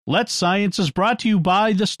Let's Science is brought to you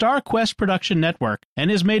by the StarQuest Production Network and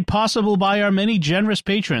is made possible by our many generous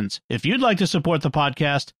patrons. If you'd like to support the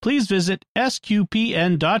podcast, please visit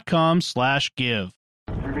sqpn.com/give.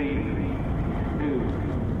 3, 2,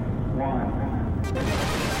 1.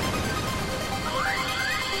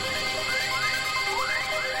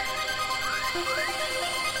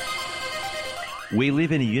 We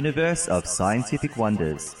live in a universe of scientific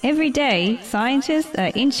wonders. Every day, scientists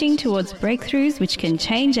are inching towards breakthroughs which can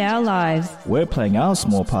change our lives. We're playing our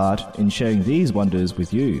small part in sharing these wonders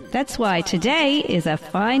with you. That's why today is a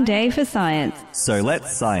fine day for science. So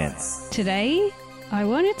let's science. Today, I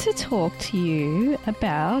wanted to talk to you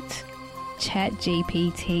about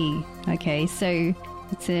ChatGPT. Okay, so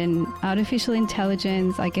it's an artificial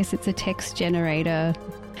intelligence. I guess it's a text generator.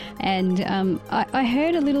 And I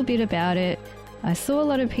heard a little bit about it. I saw a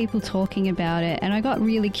lot of people talking about it and I got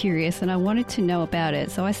really curious and I wanted to know about it.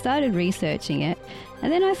 So I started researching it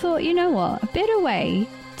and then I thought, you know what, a better way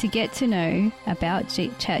to get to know about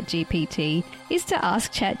ChatGPT is to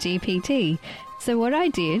ask ChatGPT. So what I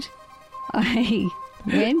did, I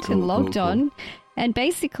went and logged on and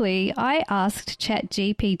basically I asked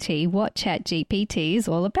ChatGPT what ChatGPT is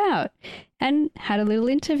all about and had a little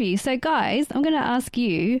interview. So guys, I'm going to ask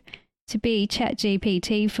you to be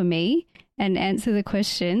ChatGPT for me and answer the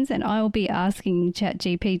questions, and I will be asking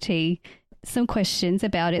ChatGPT some questions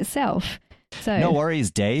about itself. So no worries,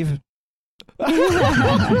 Dave. I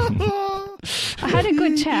had a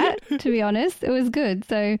good chat, to be honest. It was good.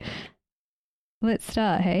 So let's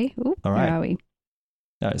start, hey? Ooh, all right. Where are we?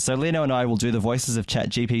 So Lino and I will do the voices of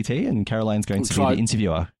ChatGPT, and Caroline's going to be the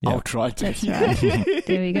interviewer. Yeah. I'll try to. That's right.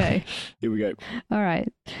 There we go. Here we go. All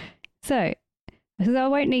right. So I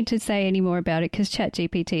won't need to say any more about it because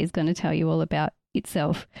ChatGPT is going to tell you all about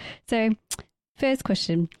itself. So first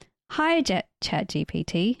question. Hi,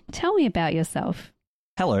 ChatGPT. Tell me about yourself.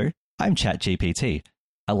 Hello, I'm ChatGPT,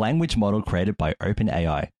 a language model created by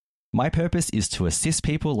OpenAI. My purpose is to assist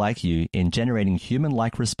people like you in generating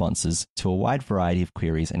human-like responses to a wide variety of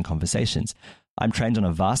queries and conversations. I'm trained on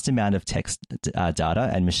a vast amount of text data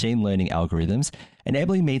and machine learning algorithms,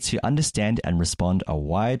 enabling me to understand and respond a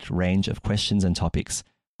wide range of questions and topics.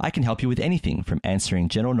 I can help you with anything from answering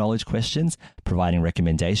general knowledge questions, providing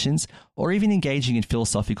recommendations, or even engaging in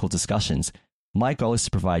philosophical discussions. My goal is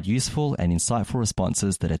to provide useful and insightful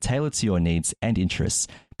responses that are tailored to your needs and interests.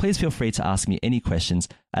 Please feel free to ask me any questions,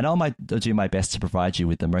 and I'll do my best to provide you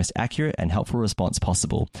with the most accurate and helpful response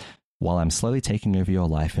possible, while I'm slowly taking over your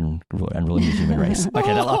life and ruling the human race.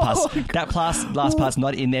 Okay, that last part's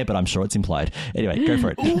not in there, but I'm sure it's implied. Anyway, go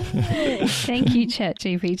for it. Thank you,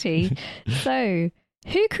 ChatGPT. So,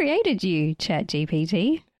 who created you,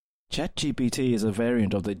 ChatGPT? ChatGPT is a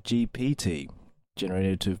variant of the GPT,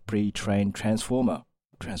 Generative Pre-trained Transformers.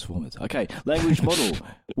 Okay, language model,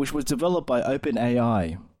 which was developed by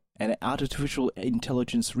OpenAI, an artificial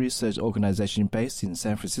intelligence research organization based in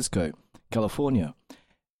San Francisco, California.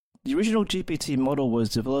 The original GPT model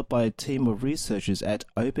was developed by a team of researchers at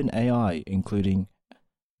OpenAI, including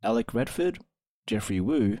Alec Redford, Jeffrey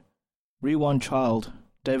Wu, Rewan Child,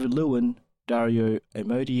 David Lewin, Dario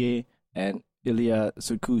Amodier, and Ilya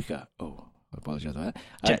Sukuka. Oh, I apologize for that.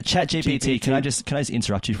 ChatGPT, can I just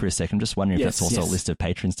interrupt you for a second? I'm just wondering if that's also a list of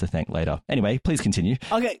patrons to thank later. Anyway, please continue.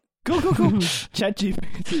 Okay, cool.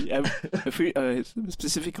 ChatGPT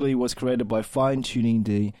specifically was created by fine-tuning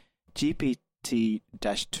the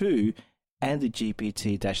GPT-2 and the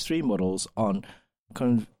GPT-3 models on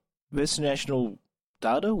conversational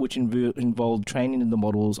data, which involved training the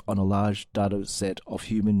models on a large data set of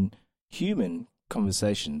human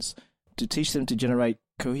conversations to teach them to generate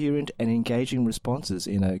coherent and engaging responses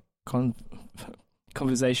in a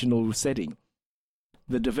conversational setting.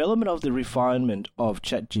 The development of the refinement of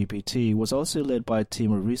ChatGPT was also led by a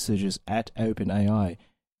team of researchers at OpenAI,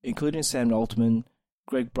 including Sam Altman,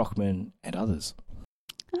 Greg Brockman, and others.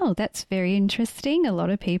 Oh, that's very interesting. A lot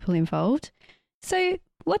of people involved. So,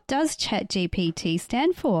 what does ChatGPT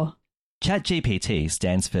stand for? ChatGPT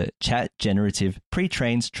stands for Chat Generative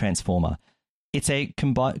Pre-trained Transformer. It's a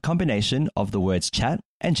combination of the words chat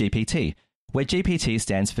and GPT, where GPT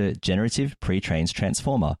stands for Generative Pre-trained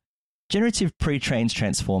Transformer. Generative Pre-trained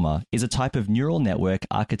Transformer is a type of neural network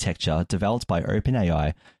architecture developed by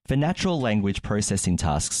OpenAI for natural language processing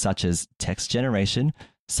tasks such as text generation,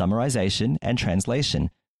 summarization, and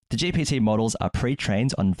translation. The GPT models are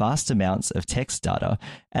pre-trained on vast amounts of text data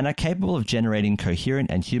and are capable of generating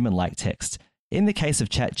coherent and human-like text. In the case of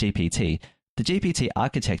ChatGPT, the GPT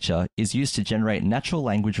architecture is used to generate natural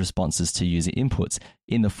language responses to user inputs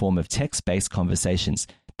in the form of text-based conversations.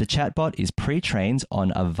 The chatbot is pre-trained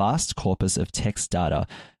on a vast corpus of text data,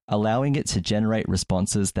 allowing it to generate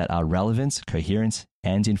responses that are relevant, coherent,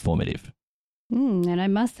 and informative. And I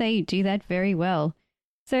must say you do that very well.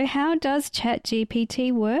 So how does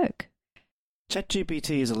ChatGPT work?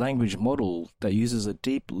 ChatGPT is a language model that uses a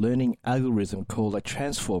deep learning algorithm called a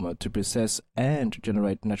transformer to process and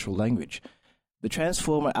generate natural language. The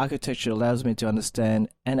transformer architecture allows me to understand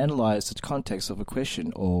and analyze the context of a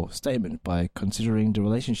question or statement by considering the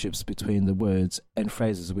relationships between the words and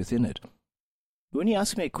phrases within it. When you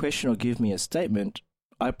ask me a question or give me a statement,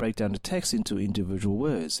 I break down the text into individual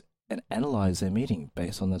words and analyze their meaning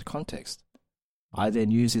based on that context. I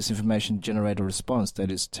then use this information to generate a response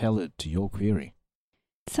that is tailored to your query.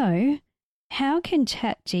 So, how can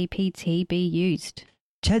ChatGPT be used?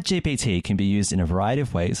 ChatGPT can be used in a variety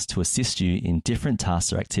of ways to assist you in different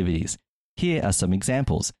tasks or activities. Here are some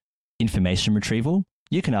examples. Information retrieval.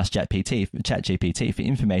 You can ask ChatGPT for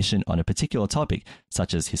information on a particular topic,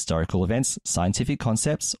 such as historical events, scientific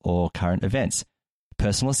concepts, or current events.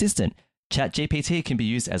 Personal assistant. ChatGPT can be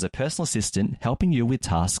used as a personal assistant, helping you with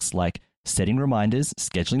tasks like setting reminders,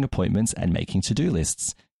 scheduling appointments, and making to-do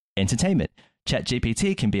lists. Entertainment.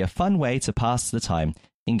 ChatGPT can be a fun way to pass the time,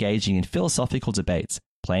 engaging in philosophical debates,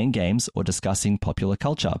 playing games, or discussing popular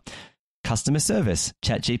culture. Customer service.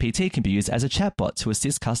 ChatGPT can be used as a chatbot to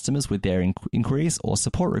assist customers with their inquiries or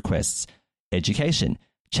support requests. Education.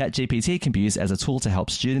 ChatGPT can be used as a tool to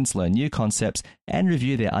help students learn new concepts and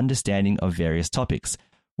review their understanding of various topics.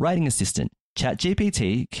 Writing assistant.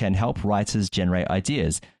 ChatGPT can help writers generate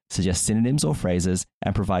ideas, suggest synonyms or phrases,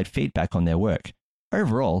 and provide feedback on their work.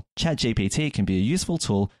 Overall, ChatGPT can be a useful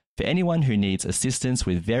tool for anyone who needs assistance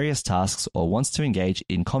with various tasks or wants to engage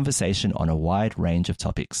in conversation on a wide range of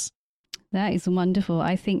topics. That is wonderful.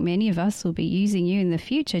 I think many of us will be using you in the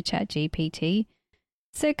future, ChatGPT.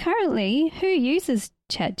 So currently, who uses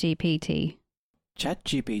ChatGPT?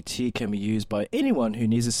 ChatGPT can be used by anyone who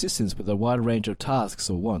needs assistance with a wide range of tasks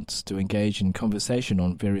or wants to engage in conversation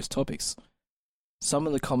on various topics. Some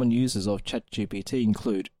of the common users of ChatGPT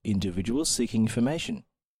include individuals seeking information.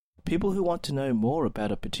 People who want to know more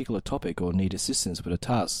about a particular topic or need assistance with a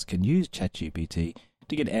task can use ChatGPT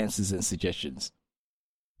to get answers and suggestions.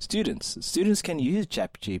 Students can use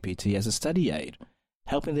ChatGPT as a study aid,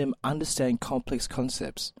 helping them understand complex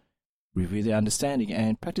concepts, review their understanding,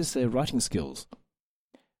 and practice their writing skills.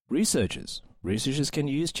 Researchers can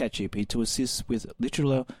use ChatGPT to assist with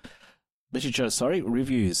literature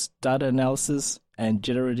reviews, data analysis, and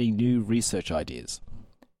generating new research ideas.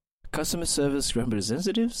 Customer service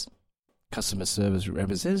representatives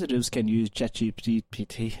can use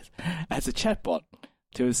ChatGPT as a chatbot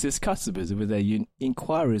to assist customers with their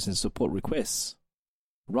inquiries and support requests.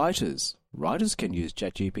 Writers can use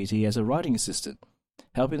ChatGPT as a writing assistant,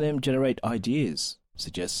 helping them generate ideas,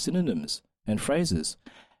 suggest synonyms and phrases,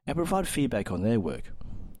 and provide feedback on their work.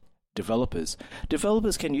 Developers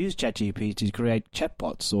can use ChatGPT to create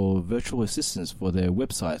chatbots or virtual assistants for their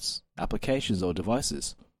websites, applications, or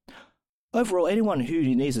devices. Overall, anyone who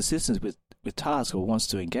needs assistance with tasks or wants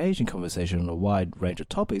to engage in conversation on a wide range of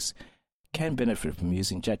topics can benefit from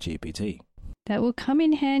using ChatGPT. That will come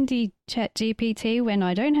in handy, ChatGPT, when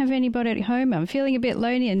I don't have anybody at home, I'm feeling a bit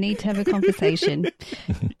lonely and need to have a conversation.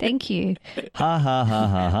 Thank you. Ha ha ha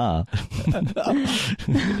ha ha.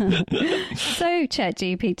 So,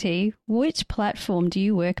 ChatGPT, which platform do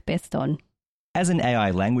you work best on? As an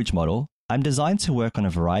AI language model, I'm designed to work on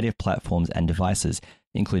a variety of platforms and devices,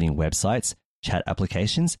 including websites, chat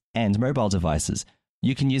applications, and mobile devices.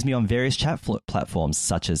 You can use me on various chat platforms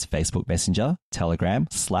such as Facebook Messenger, Telegram,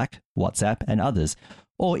 Slack, WhatsApp, and others,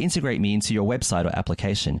 or integrate me into your website or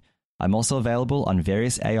application. I'm also available on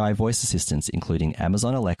various AI voice assistants, including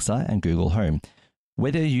Amazon Alexa and Google Home.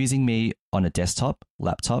 Whether you're using me on a desktop,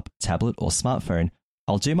 laptop, tablet, or smartphone,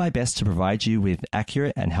 I'll do my best to provide you with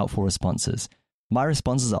accurate and helpful responses. My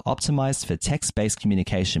responses are optimized for text-based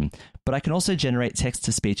communication, but I can also generate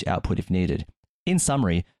text-to-speech output if needed. In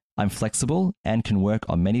summary, I'm flexible and can work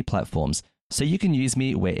on many platforms, so you can use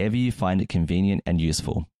me wherever you find it convenient and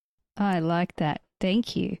useful. I like that.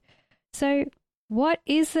 Thank you. So, what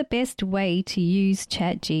is the best way to use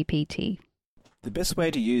ChatGPT? The best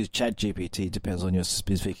way to use ChatGPT depends on your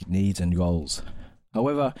specific needs and goals.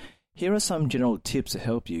 However, here are some general tips to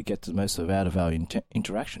help you get the most out of our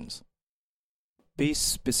interactions. Be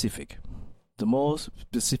specific. The more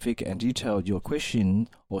specific and detailed your question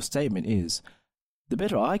or statement is, the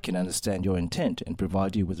better I can understand your intent and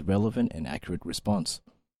provide you with relevant and accurate response.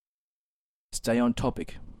 Stay on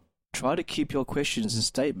topic. Try to keep your questions and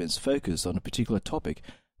statements focused on a particular topic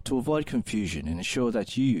to avoid confusion and ensure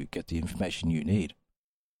that you get the information you need.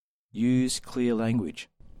 Use clear language.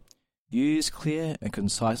 Use clear and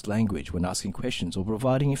concise language when asking questions or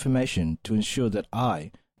providing information to ensure that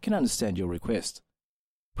I can understand your request.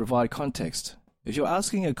 Provide context. If you're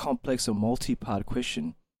asking a complex or multi-part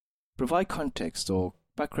question, provide context or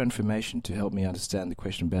background information to help me understand the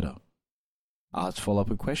question better. Ask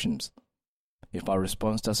follow-up questions. If my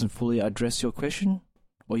response doesn't fully address your question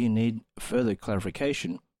or you need further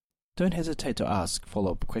clarification, don't hesitate to ask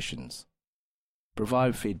follow-up questions.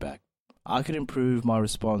 Provide feedback. I can improve my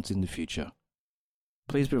response in the future.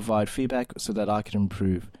 Please provide feedback so that I can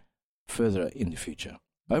improve further in the future.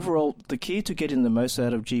 Overall, the key to getting the most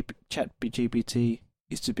out of ChatGPT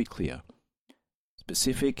is to be clear,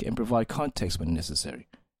 specific, and provide context when necessary.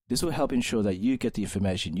 This will help ensure that you get the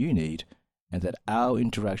information you need and that our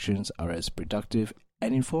interactions are as productive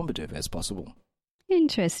and informative as possible.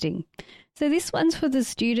 Interesting. So this one's for the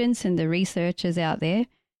students and the researchers out there.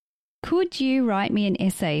 Could you write me an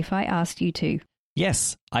essay if I asked you to?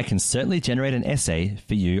 Yes, I can certainly generate an essay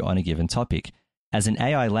for you on a given topic. As an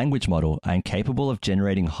AI language model, I am capable of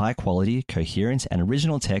generating high-quality, coherent, and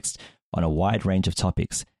original text on a wide range of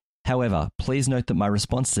topics. However, please note that my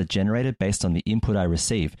responses are generated based on the input I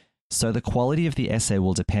receive, so the quality of the essay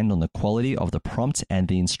will depend on the quality of the prompt and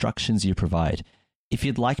the instructions you provide. If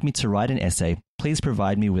you'd like me to write an essay, please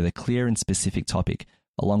provide me with a clear and specific topic,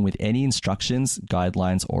 along with any instructions,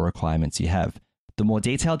 guidelines, or requirements you have. The more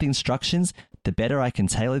detailed the instructions, the better I can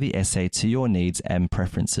tailor the essay to your needs and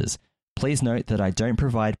preferences. Please note that I don't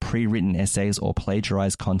provide pre-written essays or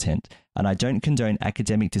plagiarized content, and I don't condone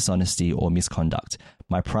academic dishonesty or misconduct.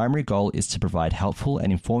 My primary goal is to provide helpful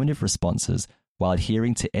and informative responses while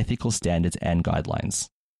adhering to ethical standards and guidelines.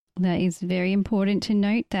 That is very important to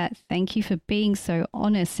note that. Thank you for being so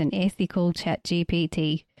honest and ethical,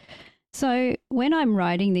 ChatGPT. So when I'm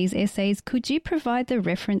writing these essays, could you provide the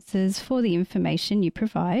references for the information you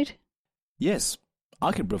provide? Yes,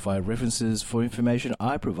 I can provide references for information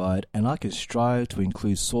I provide, and I can strive to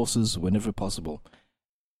include sources whenever possible.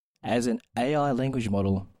 As an AI language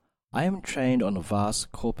model, I am trained on a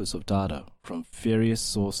vast corpus of data from various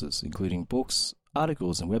sources, including books,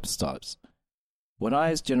 articles, and websites. When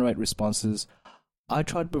I generate responses, I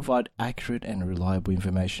try to provide accurate and reliable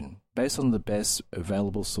information based on the best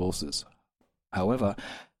available sources. However,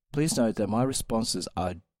 please note that my responses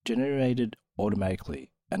are generated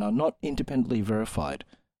automatically and are not independently verified,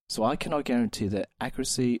 so I cannot guarantee their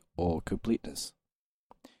accuracy or completeness.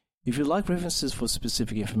 If you'd like references for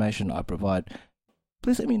specific information I provide,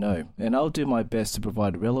 please let me know, and I'll do my best to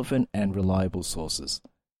provide relevant and reliable sources.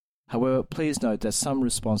 However, please note that some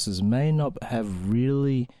responses may not have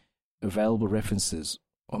really available references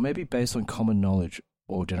or may be based on common knowledge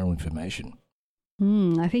or general information.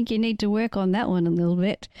 I think you need to work on that one a little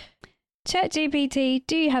bit. ChatGPT,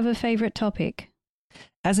 do you have a favourite topic?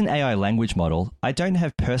 As an AI language model, I don't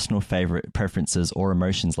have personal favorite preferences or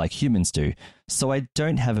emotions like humans do, so I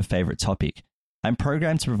don't have a favorite topic. I'm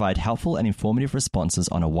programmed to provide helpful and informative responses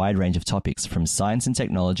on a wide range of topics, from science and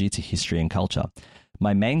technology to history and culture.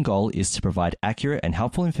 My main goal is to provide accurate and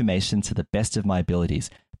helpful information to the best of my abilities,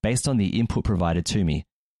 based on the input provided to me.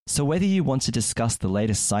 So whether you want to discuss the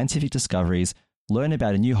latest scientific discoveries, learn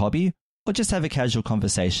about a new hobby, or just have a casual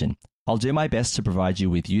conversation, I'll do my best to provide you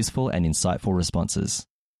with useful and insightful responses.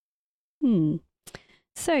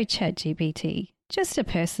 So ChatGPT, just a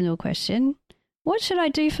personal question. What should I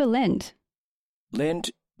do for Lent?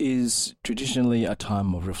 Lent is traditionally a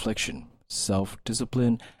time of reflection,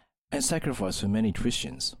 self-discipline, and sacrifice for many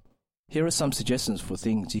Christians. Here are some suggestions for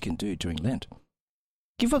things you can do during Lent.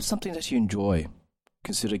 Give up something that you enjoy.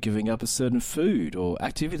 Consider giving up a certain food or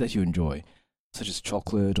activity that you enjoy, such as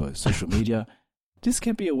chocolate or social media. This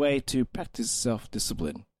can be a way to practice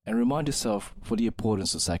self-discipline and remind yourself for the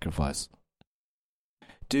importance of sacrifice.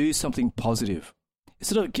 Do something positive.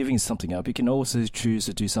 Instead of giving something up, you can also choose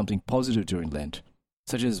to do something positive during Lent,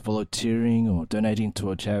 such as volunteering or donating to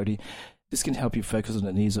a charity. This can help you focus on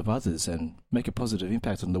the needs of others and make a positive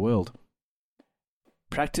impact on the world.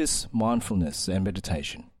 Practice mindfulness and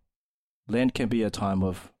meditation. Lent can be a time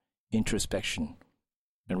of introspection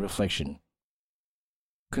and reflection.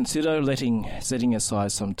 Consider setting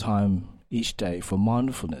aside some time each day for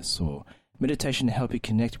mindfulness or meditation to help you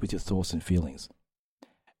connect with your thoughts and feelings.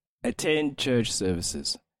 Attend church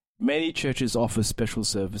services. Many churches offer special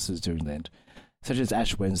services during Lent, such as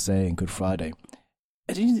Ash Wednesday and Good Friday.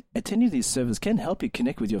 Attending these services can help you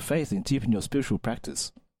connect with your faith and deepen your spiritual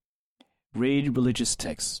practice. Read religious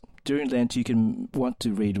texts. During Lent, you can want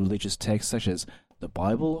to read religious texts such as the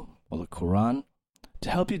Bible or the Quran to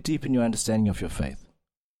help you deepen your understanding of your faith.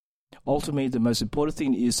 Ultimately, the most important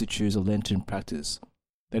thing is to choose a Lenten practice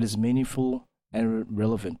that is meaningful and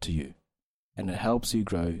relevant to you. and it helps you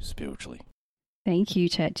grow spiritually. Thank you,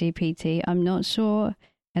 ChatGPT. I'm not sure,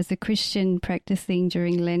 as a Christian practicing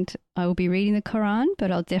during Lent, I will be reading the Quran,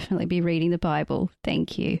 but I'll definitely be reading the Bible.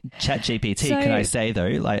 Thank you. ChatGPT, can I say though,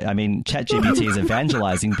 ChatGPT is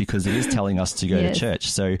evangelizing because it is telling us to go to church.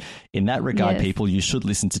 So in that regard, people, you should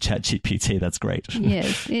listen to ChatGPT. That's great.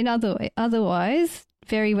 Yes. Otherwise,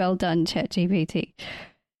 very well done, ChatGPT.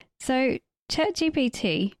 So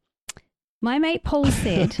ChatGPT, my mate Paul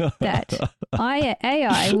said that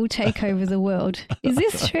AI will take over the world. Is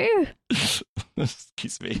this true?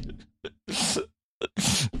 Excuse me.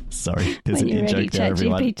 Sorry, there's when an in-joke there,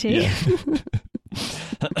 everyone. ChatGPT.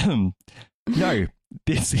 Yeah. No,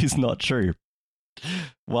 this is not true.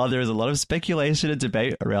 While there is a lot of speculation and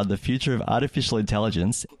debate around the future of artificial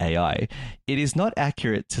intelligence, AI, it is not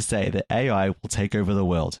accurate to say that AI will take over the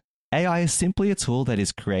world. AI is simply a tool that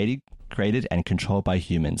is created and controlled by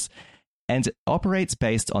humans, and operates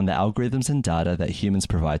based on the algorithms and data that humans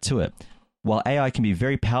provide to it. While AI can be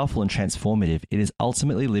very powerful and transformative, it is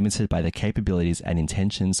ultimately limited by the capabilities and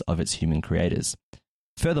intentions of its human creators.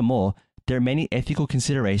 Furthermore, there are many ethical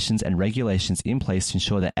considerations and regulations in place to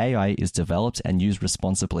ensure that AI is developed and used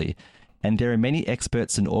responsibly, and there are many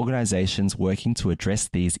experts and organizations working to address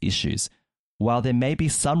these issues. While there may be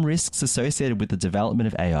some risks associated with the development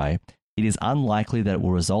of AI, it is unlikely that it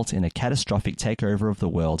will result in a catastrophic takeover of the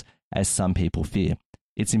world, as some people fear.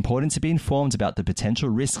 It's important to be informed about the potential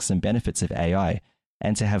risks and benefits of AI,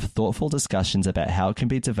 and to have thoughtful discussions about how it can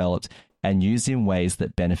be developed and used in ways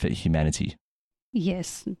that benefit humanity.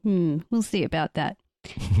 Yes, we'll see about that.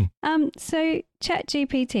 So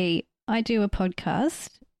ChatGPT, I do a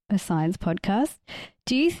podcast, a science podcast.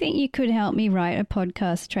 Do you think you could help me write a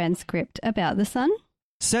podcast transcript about the sun?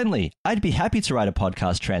 Certainly, I'd be happy to write a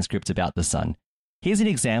podcast transcript about the sun. Here's an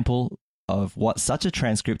example of what such a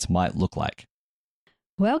transcript might look like.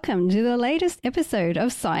 Welcome to the latest episode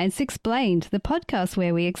of Science Explained, the podcast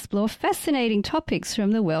where we explore fascinating topics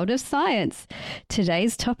from the world of science.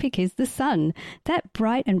 Today's topic is the sun, that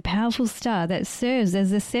bright and powerful star that serves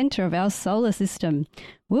as the center of our solar system.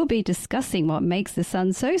 We'll be discussing what makes the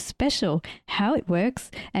sun so special, how it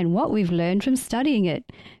works, and what we've learned from studying it.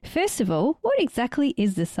 First of all, what exactly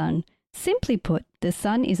is the sun? Simply put, the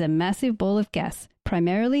sun is a massive ball of gas,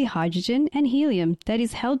 primarily hydrogen and helium, that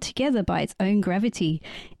is held together by its own gravity.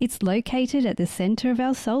 It's located at the center of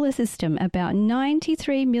our solar system, about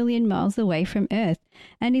 93 million miles away from Earth,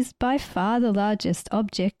 and is by far the largest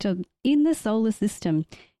object in the solar system.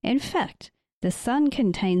 In fact, the sun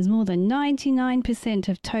contains more than 99%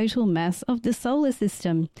 of total mass of the solar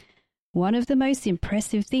system. One of the most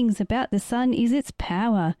impressive things about the sun is its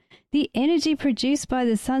power. The energy produced by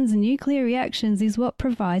the sun's nuclear reactions is what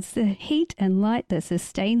provides the heat and light that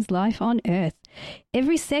sustains life on Earth.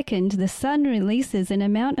 Every second, the sun releases an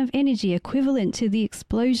amount of energy equivalent to the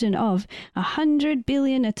explosion of 100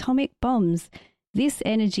 billion atomic bombs. This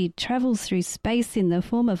energy travels through space in the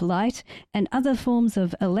form of light and other forms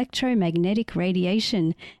of electromagnetic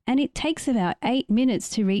radiation, and it takes about 8 minutes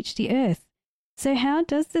to reach the Earth. So how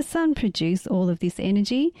does the sun produce all of this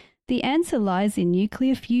energy? The answer lies in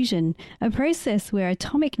nuclear fusion, a process where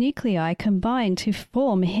atomic nuclei combine to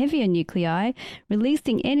form heavier nuclei,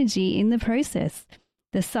 releasing energy in the process.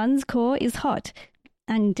 The sun's core is hot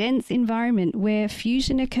and dense environment where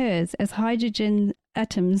fusion occurs as hydrogen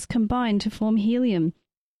atoms combine to form helium.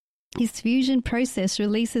 This fusion process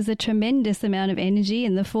releases a tremendous amount of energy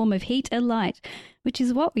in the form of heat and light, which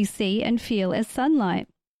is what we see and feel as sunlight.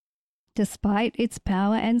 Despite its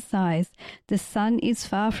power and size, the sun is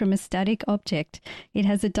far from a static object. It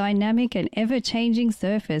has a dynamic and ever-changing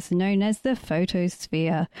surface known as the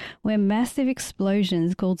photosphere, where massive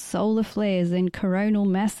explosions called solar flares and coronal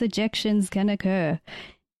mass ejections can occur.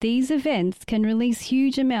 These events can release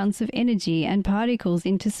huge amounts of energy and particles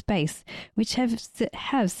into space, which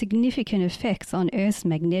have significant effects on Earth's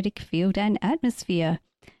magnetic field and atmosphere.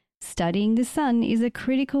 Studying the sun is a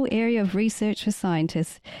critical area of research for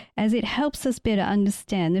scientists, as it helps us better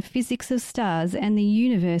understand the physics of stars and the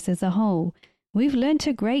universe as a whole. We've learnt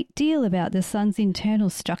a great deal about the sun's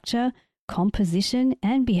internal structure, composition,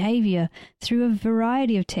 and behavior through a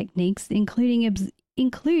variety of techniques, including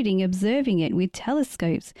observing it with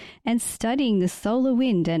telescopes and studying the solar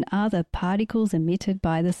wind and other particles emitted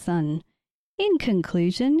by the sun. In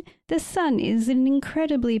conclusion, the sun is an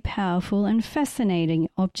incredibly powerful and fascinating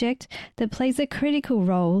object that plays a critical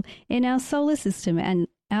role in our solar system and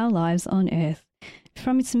our lives on Earth.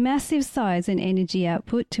 From its massive size and energy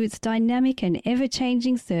output to its dynamic and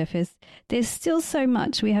ever-changing surface, there's still so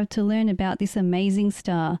much we have to learn about this amazing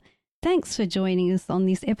star. Thanks for joining us on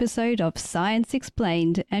this episode of Science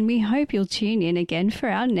Explained, and we hope you'll tune in again for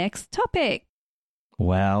our next topic.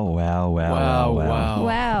 Wow. Wow,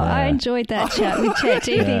 I enjoyed that chat with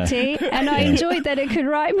ChatGPT, and I enjoyed that it could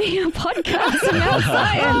write me a podcast about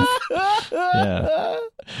science. Yeah.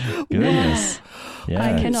 Goodness.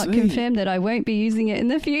 Yeah. I cannot confirm that I won't be using it in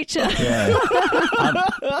the future. Yeah.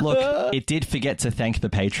 Look, it did forget to thank the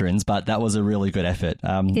patrons, but that was a really good effort.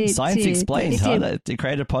 Science did. Explained, It huh? did. It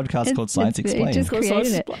created a podcast called Science Explained. It just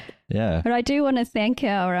created it. Yeah. But I do want to thank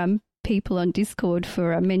our people on Discord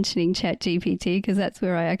for mentioning ChatGPT, because that's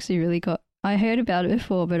where I actually really I heard about it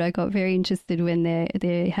before, but I got very interested when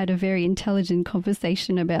they had a very intelligent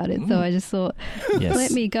conversation about it. So I just thought, let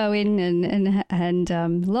me go in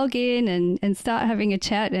and log in and start having a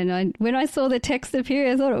chat. And when I saw the text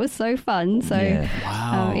appear, I thought it was so fun. So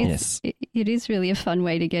it is really a fun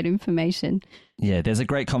way to get information. Yeah, there's a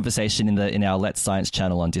great conversation in our Let's Science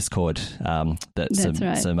channel on Discord some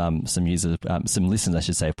users, some listeners, I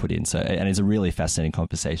should say, have put in. So, and it's a really fascinating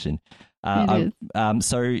conversation. So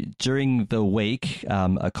during the week,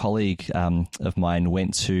 a colleague of mine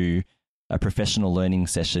went to a professional learning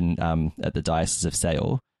session at the Diocese of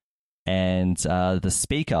Sale, and the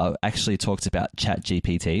speaker actually talked about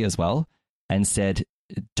ChatGPT as well, and said,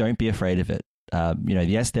 "Don't be afraid of it.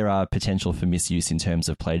 Yes, there are potential for misuse in terms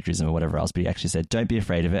of plagiarism or whatever else, but he actually said, don't be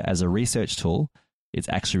afraid of it. As a research tool, it's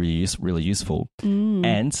actually really useful."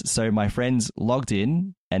 And so my friends logged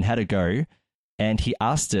in and had a go, and he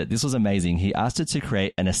asked it, this was amazing, he asked it to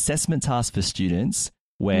create an assessment task for students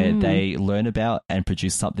where they learn about and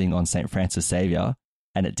produce something on St. Francis Xavier,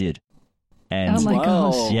 and it did. And oh my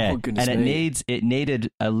gosh. Yeah, and it needed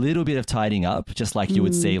a little bit of tidying up, just like you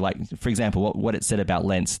would see, like, for example, what it said about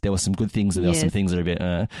Lent. There were some good things and there were some things that are a bit,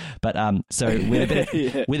 but so with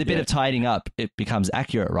a bit of tidying up, it becomes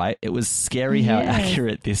accurate, right? It was scary how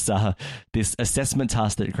accurate this assessment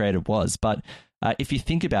task that it created was. But if you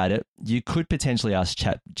think about it, you could potentially ask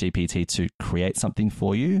ChatGPT to create something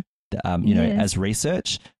for you, as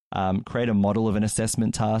research, create a model of an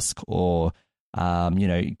assessment task, or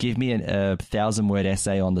give me a 1,000-word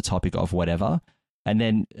essay on the topic of whatever, and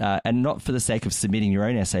then and not for the sake of submitting your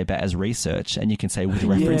own essay, but as research, and you can say with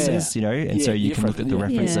references, so you can look at the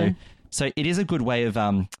reference. So it is a good way of,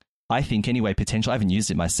 I think anyway, potential. I haven't used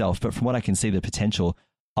it myself, but from what I can see, the potential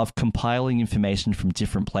of compiling information from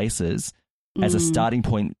different places as a starting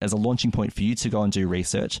point, as a launching point for you to go and do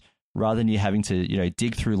research, rather than you having to,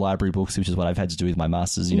 dig through library books, which is what I've had to do with my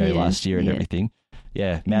master's, last year and everything.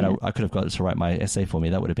 Yeah, man, I could have got it to write my essay for me.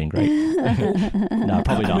 That would have been great. No,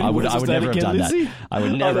 probably not. I would never have done that. I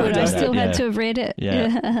would never have done that. I still had to have read it. Yeah.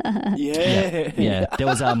 There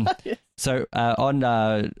was so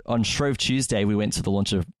on Shrove Tuesday, we went to the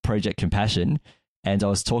launch of Project Compassion, and I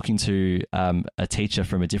was talking to a teacher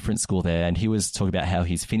from a different school there, and he was talking about how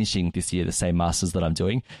he's finishing this year the same masters that I'm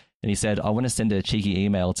doing, and he said, I want to send a cheeky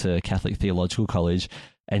email to Catholic Theological College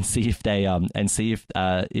and see if they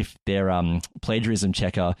if their plagiarism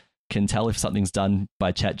checker can tell if something's done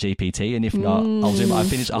by ChatGPT, and if not, I'll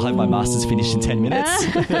have my master's finished in 10 minutes. I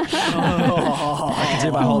can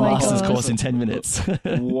do my whole master's course in 10 minutes.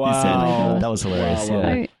 Wow, that was hilarious.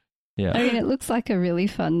 Wow. Yeah. I mean, it looks like a really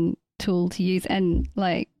fun tool to use, and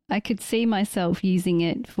like I could see myself using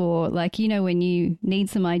it for, like, when you need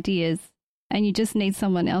some ideas and you just need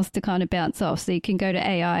someone else to kind of bounce off, so you can go to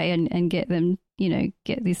AI and get them,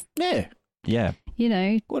 get this robot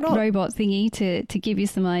thingy to give you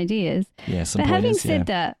some ideas. Yeah, some but pointers, having said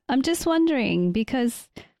that, I'm just wondering, because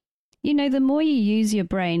the more you use your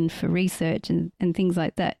brain for research and things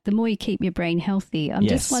like that, the more you keep your brain healthy. I'm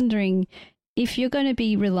just wondering if you're going to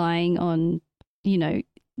be relying on,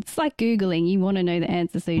 it's like Googling. You want to know the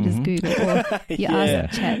answer, so you just Google, or you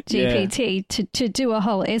ask ChatGPT to do a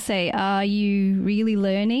whole essay. Are you really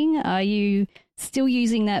learning? Are you still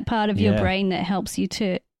using that part of your brain that helps you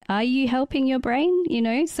are you helping your brain?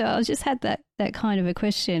 So I just had that kind of a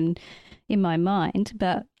question in my mind.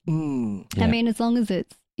 But I mean, as long as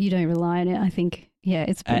you don't rely on it, I think,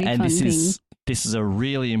 it's a pretty fun thing. This is a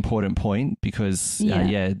really important point, because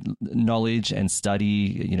knowledge and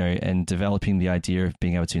study, and developing the idea of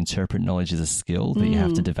being able to interpret knowledge is a skill that you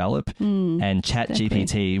have to develop. And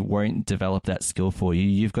ChatGPT won't develop that skill for you.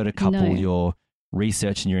 You've got to couple your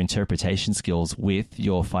research and your interpretation skills with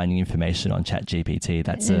your finding information on ChatGPT.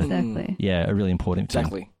 That's a really important thing.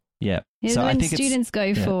 Exactly. Yeah. So when students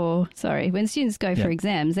go for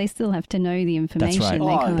exams, they still have to know the information.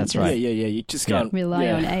 That's right. They can't You just can't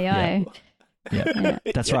rely on AI. Yeah.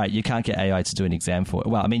 That's right. You can't get AI to do an exam for it.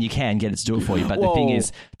 Well, I mean, you can get it to do it for you, but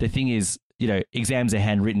the thing is, exams are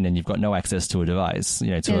handwritten and you've got no access to a device,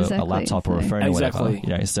 to Exactly. a laptop or a phone or whatever.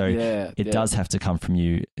 Exactly. So Yeah, it yeah. does have to come from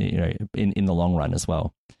you, in the long run as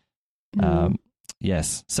well.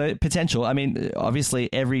 Yes. So potential. I mean, obviously,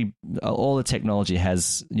 all the technology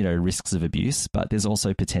has risks of abuse, but there's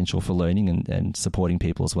also potential for learning and supporting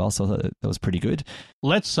people as well. So that was pretty good.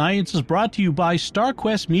 Let's Science is brought to you by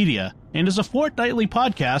StarQuest Media and is a fortnightly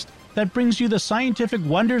podcast that brings you the scientific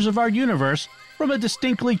wonders of our universe from a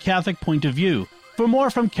distinctly Catholic point of view. For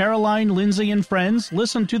more from Caroline, Lindsay, and friends,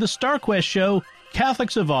 listen to the StarQuest show,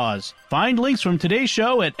 Catholics of Oz. Find links from today's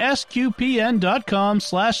show at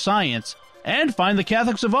sqpn.com/science. And find the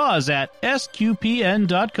Catholics of Oz at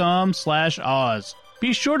sqpn.com/Oz.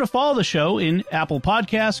 Be sure to follow the show in Apple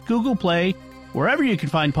Podcasts, Google Play, wherever you can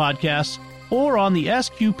find podcasts, or on the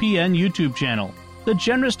SQPN YouTube channel. The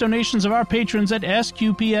generous donations of our patrons at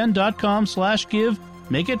sqpn.com/give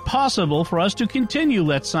make it possible for us to continue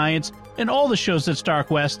Let's Science and all the shows at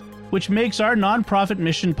StarQuest, which makes our nonprofit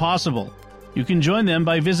mission possible. You can join them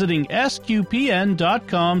by visiting sqpn.com/give.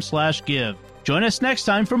 Join us next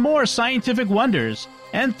time for more scientific wonders,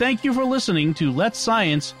 and thank you for listening to Let's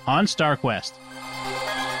Science on StarQuest.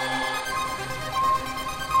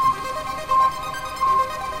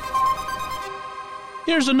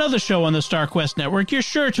 Here's another show on the StarQuest network you're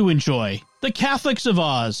sure to enjoy, The Catholics of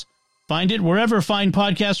Oz. Find it wherever fine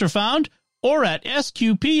podcasts are found, or at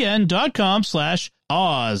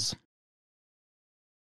sqpn.com/Oz.